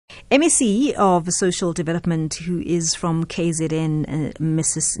MEC of Social Development, who is from KZN,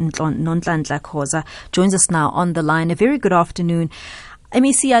 Mrs. Nonhlanhla Khoza, joins us now on the line. A very good afternoon.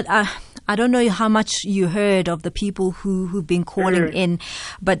 MEC, I don't know how much you heard of the people who've been calling in,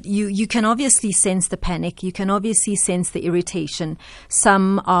 but you can obviously sense the panic. You can obviously sense the irritation.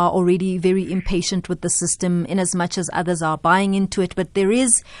 Some are already very impatient with the system, in as much as others are buying into it. But there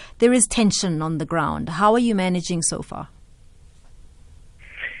is tension on the ground. How are you managing so far?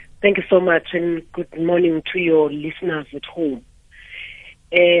 Thank you so much, and good morning to your listeners at home.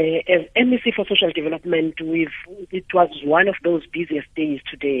 As MEC for Social Development, it was one of those busiest days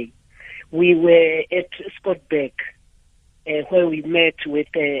today. We were at Scottburg, where we met with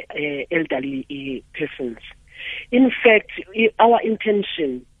elderly persons. In fact, our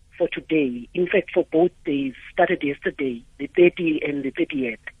intention for today, in fact for both days, started yesterday, the 30th and the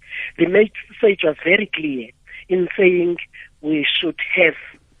 30th. The message was very clear in saying we should have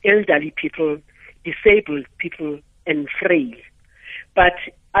elderly people, disabled people, and frail. But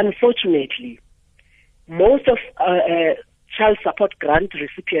unfortunately, most of child support grant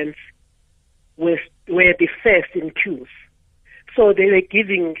recipients were the first in queues. So they were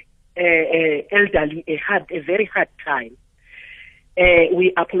giving elderly a very hard time.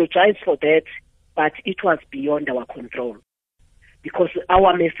 We apologize for that, but it was beyond our control because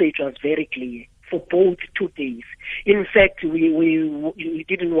our message was very clear for both 2 days. In fact, we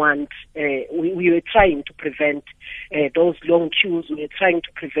didn't want, we were trying to prevent those long queues. We were trying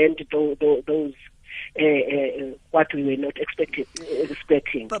to prevent those what we were not expecting.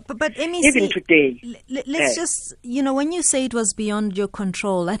 But MEC, even today, let's just, when you say it was beyond your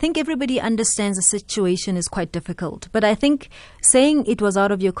control, I think everybody understands the situation is quite difficult. But I think saying it was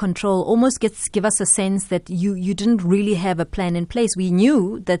out of your control almost give us a sense that you didn't really have a plan in place. We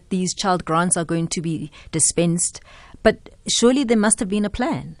knew that these child grants are going to be dispensed, but surely there must have been a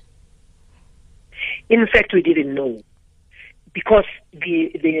plan. In fact, we didn't know. Because the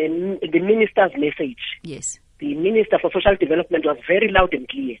minister's message, yes, the Minister for Social Development was very loud and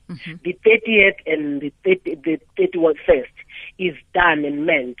clear. Mm-hmm. The 30th and the 31st is done and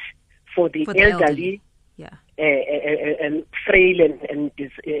meant for the elderly, yeah, and frail and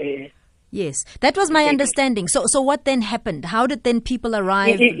yes, that was my understanding. So what then happened? How did then people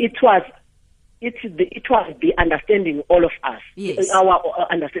arrive? It was the understanding all of us. Yes, our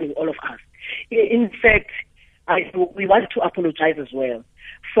understanding all of us. In fact, we want to apologize as well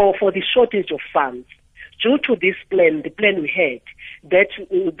for the shortage of funds. Due to this plan, the plan we had, that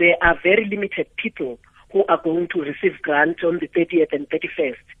there are very limited people who are going to receive grants on the 30th and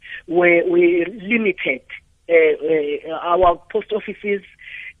 31st, where we limited our post offices,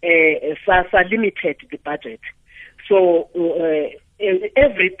 sassa limited the budget. So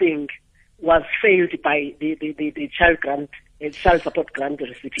everything was failed by the child support grant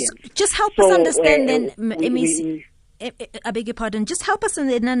recipients. Just help us understand then, MEC. I beg your pardon. Just help us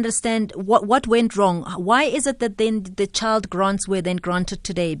then understand what went wrong. Why is it that then the child grants were then granted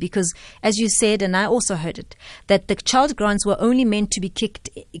today? Because as you said, and I also heard it, that the child grants were only meant to be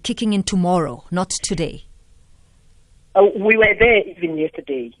kicking in tomorrow, not today. We were there even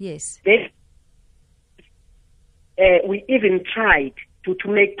yesterday. Yes. We even tried to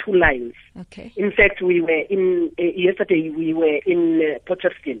make 2 lines. Okay. In fact, we were yesterday we were in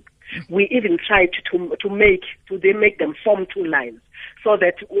Potchefstroom. Mm-hmm. We even tried to make them form 2 lines so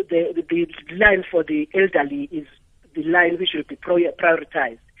that the line for the elderly is the line which will be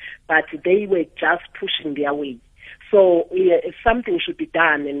prioritized. But they were just pushing their way. So something should be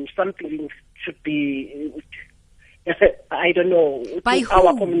done, and something should be I don't know, by to whom?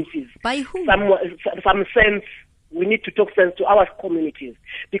 Our communities. By whom? Some sense. We need to talk sense to our communities,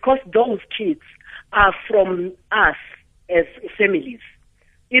 because those kids are from us as families.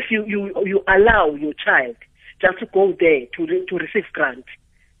 If you allow your child just to go there to receive grant,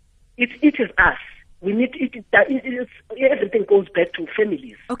 it is us. We need everything goes back to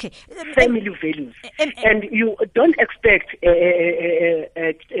families. Okay. Family values, and you don't expect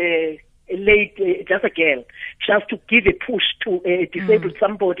just a girl just to give a push to a disabled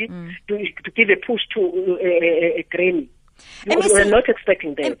somebody, to give a push to a granny. We're not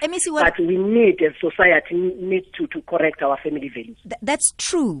expecting that, but we need, as society, need to correct our family values. That's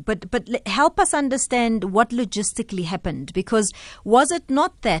true, but help us understand what logistically happened, because was it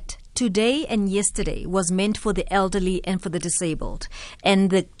not that today and yesterday was meant for the elderly and for the disabled,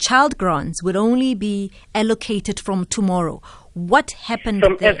 and the child grants would only be allocated from tomorrow? What happened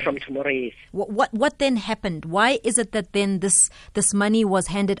from tomorrow, yes. What then happened? Why is it that then this money was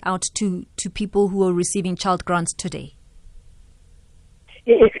handed out to people who are receiving child grants today?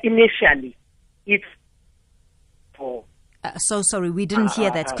 Initially, it's for So sorry, we didn't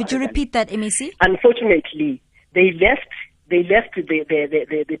hear that. Could you repeat that, MEC? Unfortunately, they left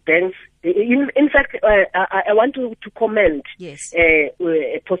the banks. In fact, I want to commend yes.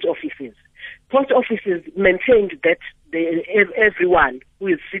 Post offices. Post offices maintained that everyone who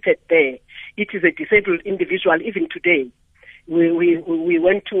is seated there, it is a disabled individual. Even today, we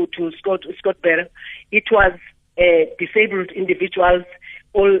went to Scottsboro. It was disabled individuals,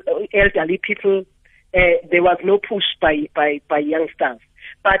 all elderly people. There was no push by youngsters.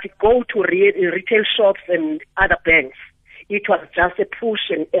 But go to retail shops and other banks, it was just a push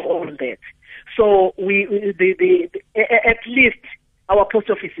and all that. So at least our post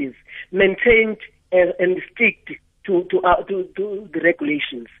offices maintained and stick to the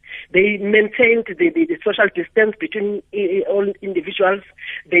regulations. They maintained the social distance between all individuals.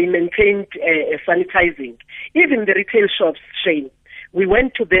 They maintained sanitizing. Even the retail shops, Shane. We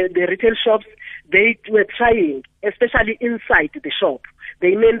went to the retail shops. They were trying, especially inside the shop.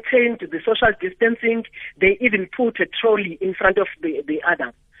 They maintained the social distancing. They even put a trolley in front of the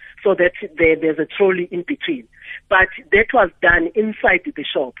other, so that there's a trolley in between. But that was done inside the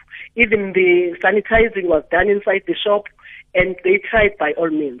shop. Even the sanitizing was done inside the shop, and they tried by all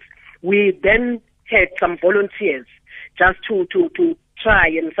means. We then had some volunteers just to try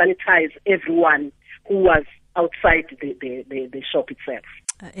and sanitize everyone who was outside the shop itself.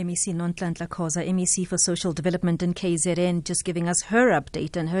 MEC Nonhlanhla Khoza, MEC for Social Development in KZN, just giving us her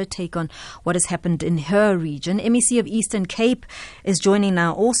update and her take on what has happened in her region. MEC of Eastern Cape is joining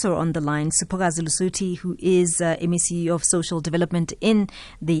now also on the line. Siphokazi Lusithi, who is MEC of Social Development in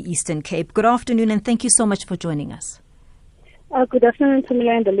the Eastern Cape. Good afternoon and thank you so much for joining us. Good afternoon to me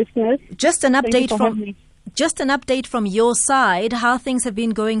and the listeners. Just an update from your side, how things have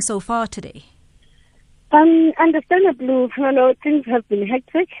been going so far today. Understandably, things have been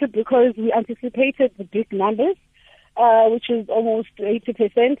hectic because we anticipated the big numbers, which is almost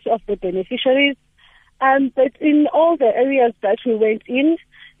 80% of the beneficiaries. But in all the areas that we went in,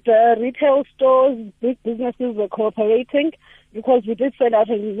 the retail stores, big businesses were cooperating because we did send out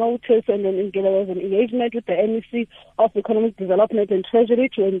a notice and then there was an engagement with the MEC of Economic Development and Treasury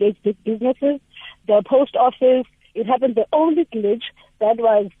to engage big businesses. The post office, it happened. The only glitch that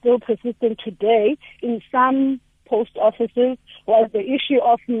was still persistent today in some post offices was the issue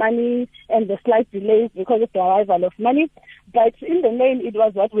of money and the slight delays because of the arrival of money. But in the main, it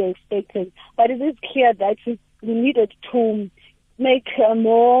was what we expected. But it is clear that we needed to make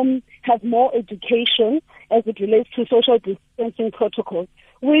have more education as it relates to social distancing protocols,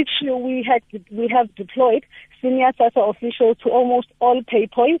 which we have deployed senior sassa officials to almost all pay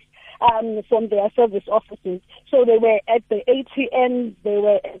points from their service offices. So they were at the ATMs, they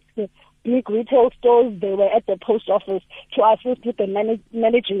were at the big retail stores, they were at the post office to assist with the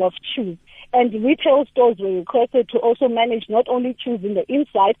managing of queues. And retail stores were requested to also manage not only queues in the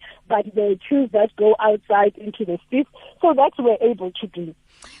inside, but the queues that go outside into the streets. So that we're able to do.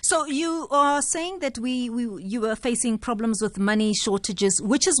 So you are saying that you were facing problems with money shortages,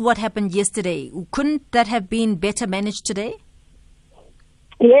 which is what happened yesterday. Couldn't that have been better managed today?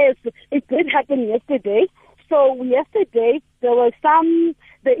 Yes, it did happen yesterday. So yesterday there was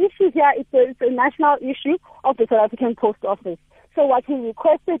the issue here, it's a national issue of the South African Post Office. So what we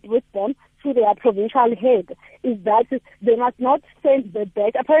requested with them to their provincial head is that they must not send the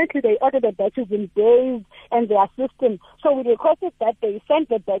batch. Apparently they ordered the batches in days and their system. So we requested that they send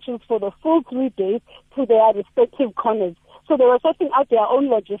the batches for the full 3 days to their respective corners. So they were sorting out their own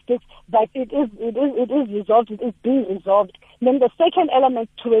logistics, but it is resolved. It is being resolved. Then the second element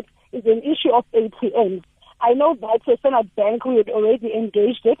to it is an issue of ATMs. I know that the Standard Bank, we had already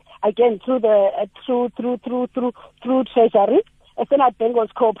engaged it again through Treasury. Standard Bank was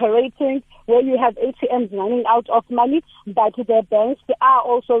cooperating where you have ATMs running out of money, but the banks are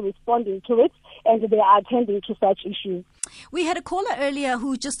also responding to it and they are attending to such issues. We had a caller earlier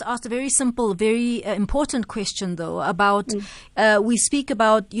who just asked a very simple, very important question, though, about we speak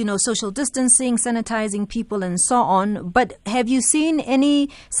about, social distancing, sanitizing people and so on. But have you seen any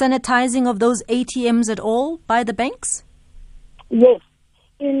sanitizing of those ATMs at all by the banks? Yes.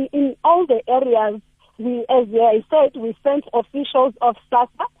 In all the areas, as I said, we sent officials of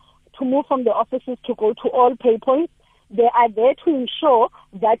sassa to move from the offices to go to all pay points. They are there to ensure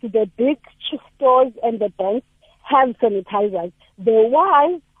that the big stores and the banks have sanitizers. There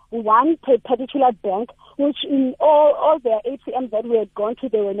was one particular bank which in all the ATMs that we had gone to,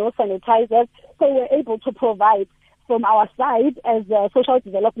 there were no sanitizers, so we were able to provide from our side as social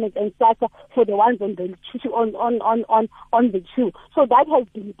development and SASSA for the ones on the queue. So that has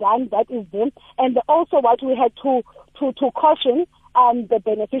been done, that is them. And also what we had to caution the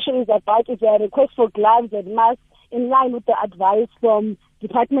beneficiaries about is a request for gloves and masks in line with the advice from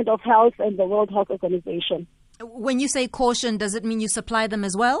Department of Health and the World Health Organization. When you say caution, does it mean you supply them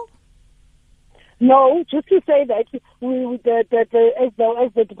as well? No, just to say that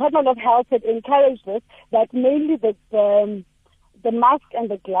as the Department of Health had encouraged us, that mainly the mask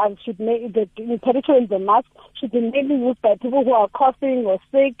and the gloves should particularly the mask should be mainly used by people who are coughing or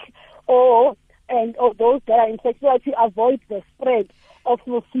sick or those that are infected to avoid the spread of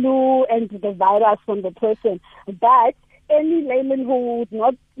the flu and the virus from the person. But any layman who would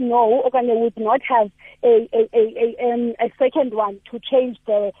not know or would not have a second one to change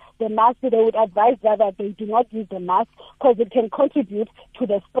the mask, they would advise that they do not use the mask because it can contribute to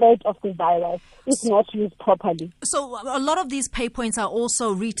the spread of the virus if not used properly. So a lot of these pay points are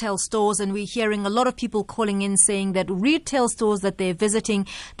also retail stores, and we're hearing a lot of people calling in saying that retail stores that they're visiting,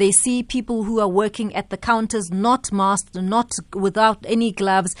 they see people who are working at the counters not masked, not without any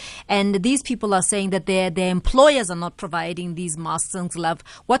gloves, and these people are saying that their employers are not providing these masks and gloves.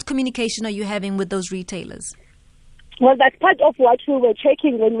 What communication are you having with those retailers? Well, that's part of what we were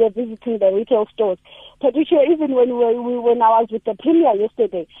checking when we were visiting the retail stores. Particularly even when I was with the Premier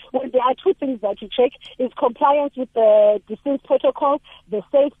yesterday, when there are two things that you check is compliance with the distance protocol, the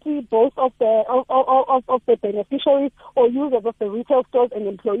safety both of the beneficiaries or users of the retail stores and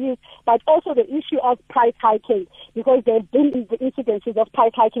employees, but also the issue of price hiking, because there have been the incidences of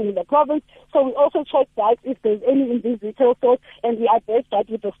price hiking in the province. So we also check that if there's any in these retail stores, and we address that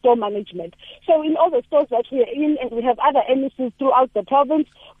with the store management. So in all the stores that we are in, and we have other MECs throughout the province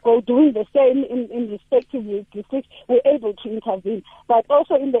doing the same in respective districts, we're able to intervene. But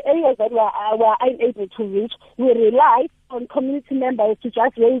also in the areas that we're unable to reach, we rely on community members to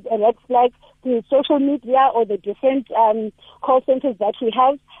just raise a red flag through social media or the different call centers that we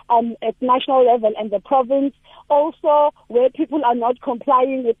have at national level and the province. Also, where people are not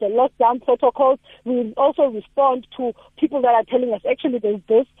complying with the lockdown protocols, we also respond to people that are telling us, actually, there's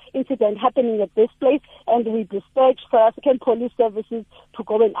this incident happening at this place, and we dispatch South African Police Services to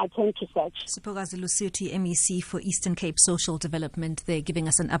go and attend to such. Siphokazi Lusithi, MEC for Eastern Cape Social Development, they're giving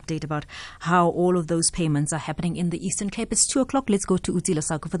us an update about how all of those payments are happening in the Eastern Cape. It's 2 o'clock. Let's go to Utsila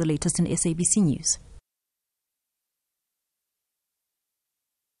Sako for the latest in SABC News.